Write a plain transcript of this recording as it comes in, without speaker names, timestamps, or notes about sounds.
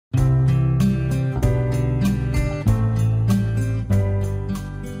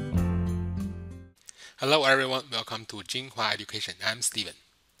Hello everyone, welcome to Jinghua Education. I'm Steven.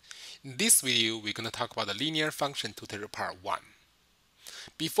 In this video, we're going to talk about the linear function tutorial part 1.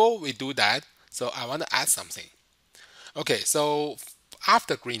 Before we do that, I want to add something. Okay,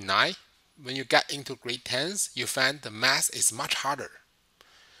 after grade 9, when you get into grade 10s, you find the math is much harder.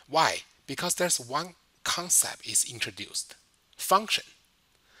 Why? Because there's one concept is introduced, function.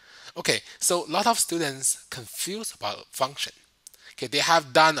 Okay, so a lot of students confused about function. Okay, they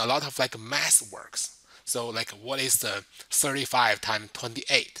have done a lot of math works. So what is the 35 times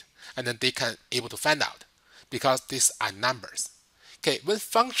 28? And then they can able to find out because these are numbers. Okay, when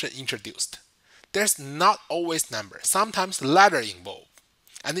function introduced, there's not always number. Sometimes letter involved.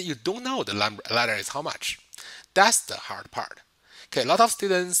 And then you don't know the letter is how much. That's the hard part. Okay, a lot of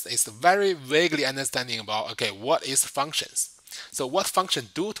students is very vaguely understanding about what is functions. So what function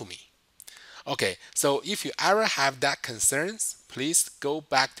do to me? Okay, so if you ever have that concerns, please go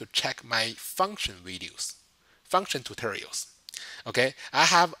back to check my function videos, function tutorials. Okay, I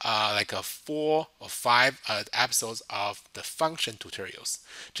have like a 4 or 5 episodes of the function tutorials.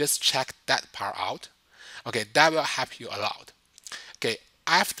 Just check that part out. Okay, that will help you a lot. Okay,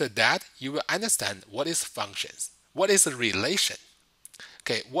 after that, you will understand what is functions, what is a relation.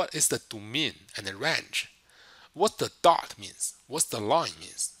 Okay, what is the domain and the range? What the dot means, what the line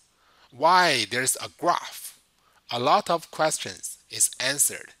means, why there's a graph. A lot of questions is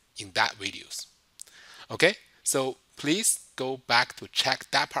answered in that videos. Okay, so please go back to check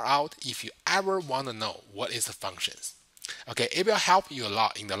that part out if you ever want to know what is the functions. Okay, it will help you a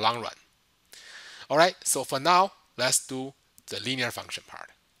lot in the long run. All right, so for now, let's do the linear function part.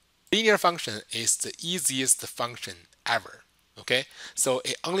 Linear function is the easiest function ever. Okay, so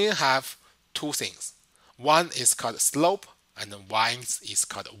it only have two things. One is called slope, and then one is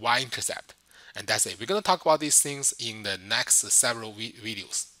called y-intercept. And that's it. We're going to talk about these things in the next several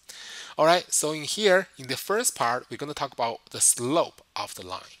videos. All right, so in here, in the first part, we're going to talk about the slope of the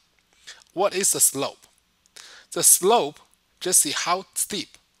line. What is the slope? The slope, just see how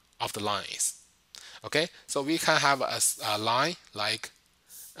steep of the line is. Okay, so we can have a line like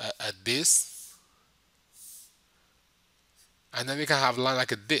this, and then we can have a line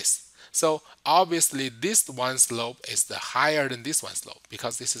like this. So obviously this one slope is the higher than this one slope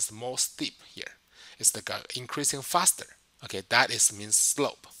because this is more steep here. It's increasing faster. Okay, that is means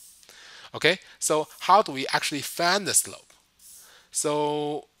slope. Okay, so how do we actually find the slope?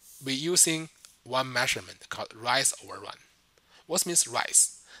 So we're using one measurement called rise over run. What means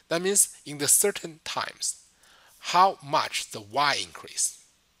rise? That means in the certain times, how much the y increase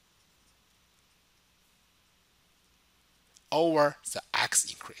over the x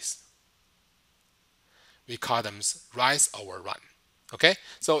increase. We call them rise over run. Okay,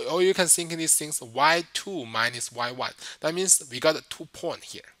 so all you can think in these things y2 minus y1. That means we got a 2 point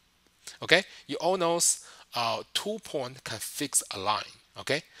here. Okay, you all know 2 point can fix a line.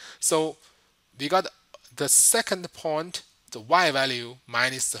 Okay, so we got the second point, the y value,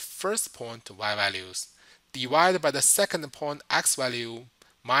 minus the first point, the y values, divided by the second point x value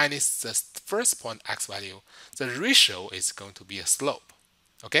minus the first point x value. The ratio is going to be a slope.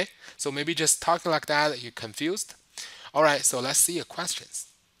 Okay, so maybe just talking like that, you're confused. All right, so let's see your questions.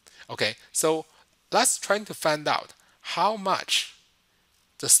 Okay, so let's try to find out how much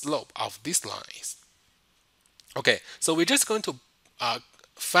the slope of this line is. Okay, so we're just going to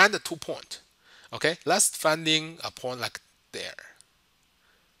find the 2 point. Okay, let's finding a point like there.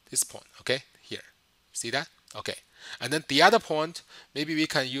 This point, okay, here. See that? Okay, and then the other point, maybe we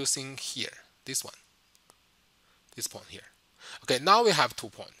can using here, this one. This point here. Okay, now we have 2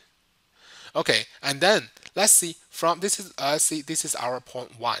 points. Okay, and then let's see from this is our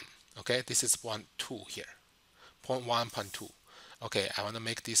point 1. Okay, this is point 2 here. Point 1, point 2. Okay, I want to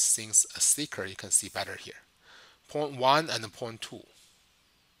make these things thicker. You can see better here. Point 1 and point 2.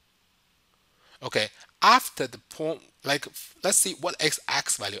 Okay, after the point, let's see what is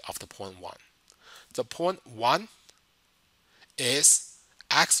x value of the point 1. The point 1 is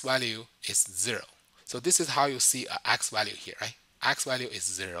x value is 0. So this is how you see a x value here, right? X value is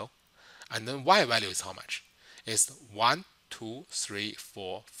 0. And then y value is how much? It's 1, 2, 3,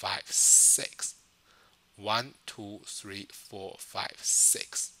 4, 5, 6. 1, 2, 3, 4, 5,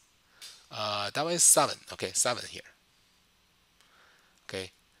 6. That one is 7. Okay, 7 here.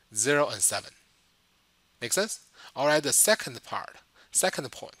 Okay, 0 and 7. Make sense? All right, the second part, second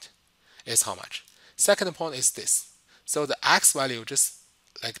point is how much? Second point is this. So the x value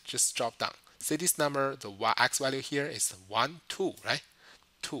just drop down. See this number, the x value here is 1, 2, right?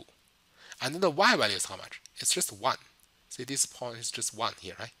 2. And then the y value is how much? It's just 1. See, this point is just 1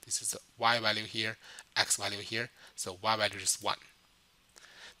 here, right? This is the y value here, x value here. So y value is 1.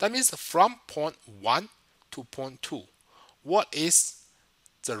 That means from point 1 to point 2, what is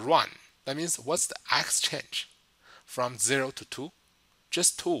the run? That means what's the x change from 0 to 2?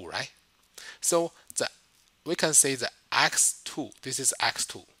 Just 2, right? So we can say the x2, this is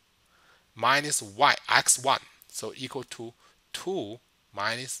x2, minus y, x1, so equal to 2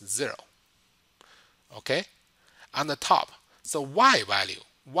 minus 0. Okay? On the top, so y value,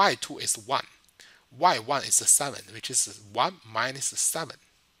 y2 is 1, y1 is 7, which is 1 minus 7.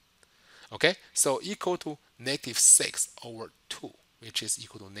 Okay? So equal to negative 6 over 2, which is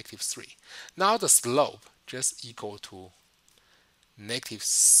equal to negative 3. Now the slope just equal to negative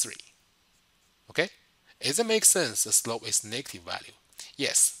 3. Okay? Does it make sense the slope is negative value?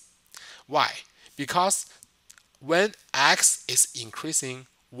 Yes. Why? Because when x is increasing,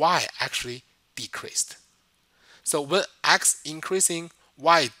 y actually decreased. So when x increasing,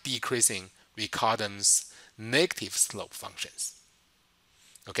 y decreasing, we call them negative slope functions.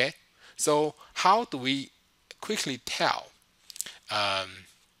 Okay? So how do we quickly tell a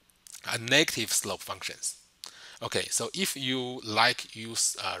negative slope functions? Okay, so if you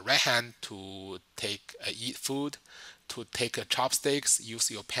use right hand to eat food, to take chopsticks,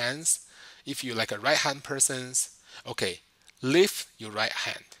 use your pens. If you like a right hand person's, okay, lift your right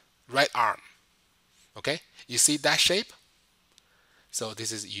hand, right arm. Okay, you see that shape? So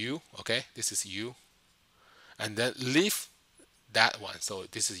this is you. Okay, this is you, and then lift that one. So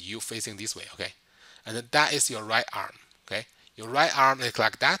this is you facing this way. Okay, and then that is your right arm. Okay, your right arm is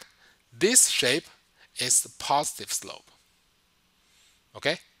like that. This shape is the positive slope.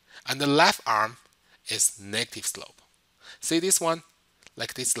 Okay, and the left arm is negative slope. See this one,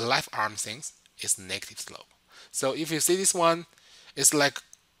 like this left arm things is negative slope. So if you see this one, it's like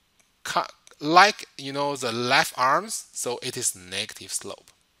the left arms, so it is negative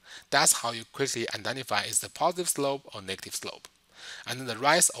slope. That's how you quickly identify is the positive slope or negative slope. And then the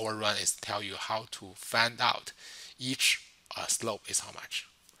rise over run is tell you how to find out each slope is how much.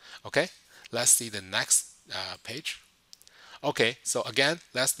 Okay, let's see the next page. Okay, so again,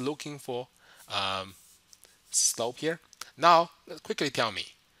 let's looking for slope here. Now, quickly tell me,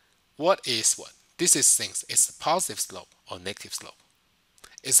 what is what? This is things. It's a positive slope or negative slope.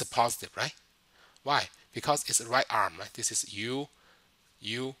 It's a positive, right? Why? Because it's a right arm, right? This is you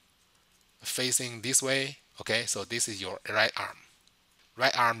facing this way. Okay, so this is your right arm.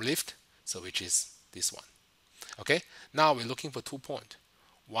 Right arm lift, so which is this one. Okay, now we're looking for 2 points.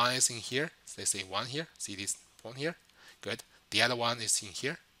 One is in here, so let's say one here. See this point here? Good. The other one is in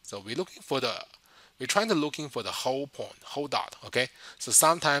here. So we're trying to looking for the whole point, whole dot. Okay. So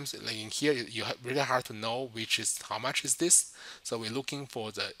sometimes like in here you really hard to know which is how much is this. So we're looking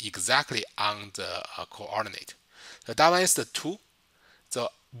for the exactly on the coordinate. So that one is the 2. So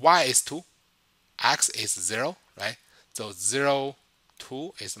y is 2, x is 0, right? So 0,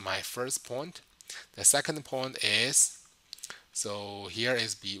 2 is my first point. The second point is, so here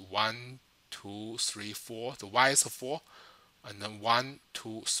is be 1, 2, 3, 4. The y is 4, and then 1,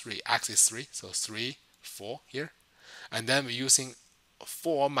 2, 3. X is 3, so 3, 4 here. And then we're using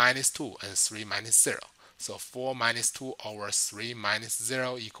 4 minus 2 and 3 minus 0. So 4 minus 2 over 3 minus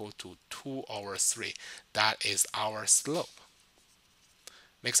 0 equal to 2 over 3. That is our slope.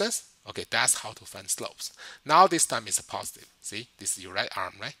 Make sense? Okay, that's how to find slopes. Now this time it's a positive. See, this is your right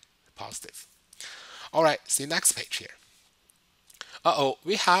arm, right? Positive. All right, see next page here.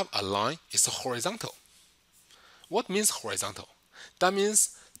 We have a line. It's horizontal. What means horizontal? That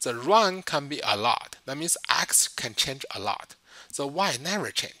means the run can be a lot. That means x can change a lot. So y never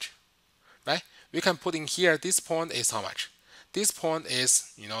change, right? We can put in here, this point is how much? This point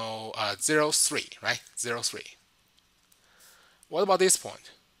is, 0, 3, right? 0, 3. What about this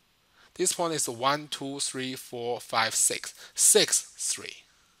point? This point is 1, 2, 3, 4, 5, 6. 6, 3.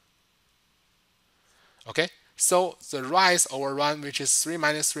 Okay? So the rise over run, which is 3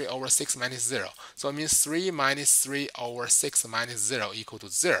 minus 3 over 6 minus 0. So it means 3 minus 3 over 6 minus 0 equal to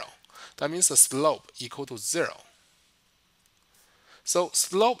 0. That means the slope equal to 0. So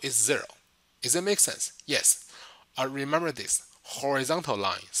slope is 0. Does it make sense? Yes. Remember this. Horizontal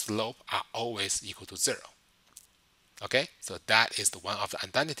line slope are always equal to 0. Okay, so that is the one of the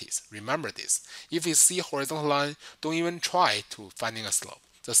identities. Remember this. If you see horizontal line, don't even try to finding a slope.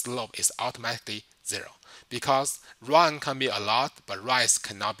 The slope is automatically 0 because run can be a lot, but rise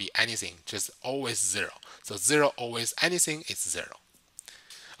cannot be anything, just always 0. So 0 always anything is 0.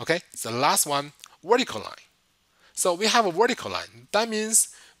 Okay, the last one, vertical line. So we have a vertical line. That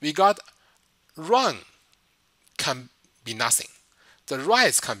means we got run can be nothing. The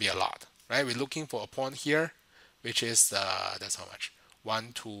rise can be a lot, right? We're looking for a point here, which is that's how much?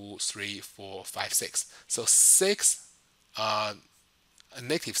 1, 2, 3, 4, 5, 6. So 6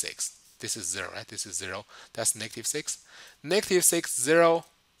 negative 6. This is 0, right? This is 0. That's negative 6. Negative 6, 0.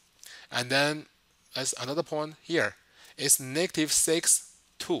 And then as another point here is negative 6,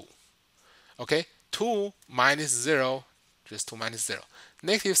 2. Okay? 2 minus 0, just 2 minus 0.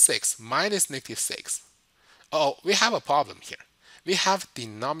 Negative 6 minus negative 6. Oh, we have a problem here. We have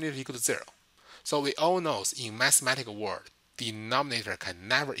denominator equal to 0. So we all know in mathematical world, denominator can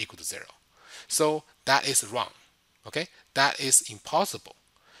never equal to 0. So that is wrong. Okay? That is impossible.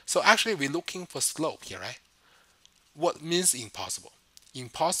 So actually we're looking for slope here, right? What means impossible?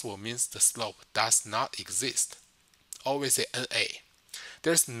 Impossible means the slope does not exist. Always say NA.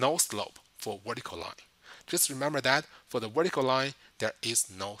 There's no slope for vertical line. Just remember that for the vertical line, there is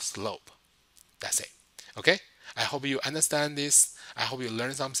no slope. That's it. Okay? I hope you understand this. I hope you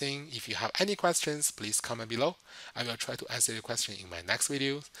learn something. If you have any questions, please comment below. I will try to answer your question in my next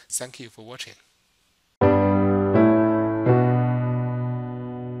video. Thank you for watching.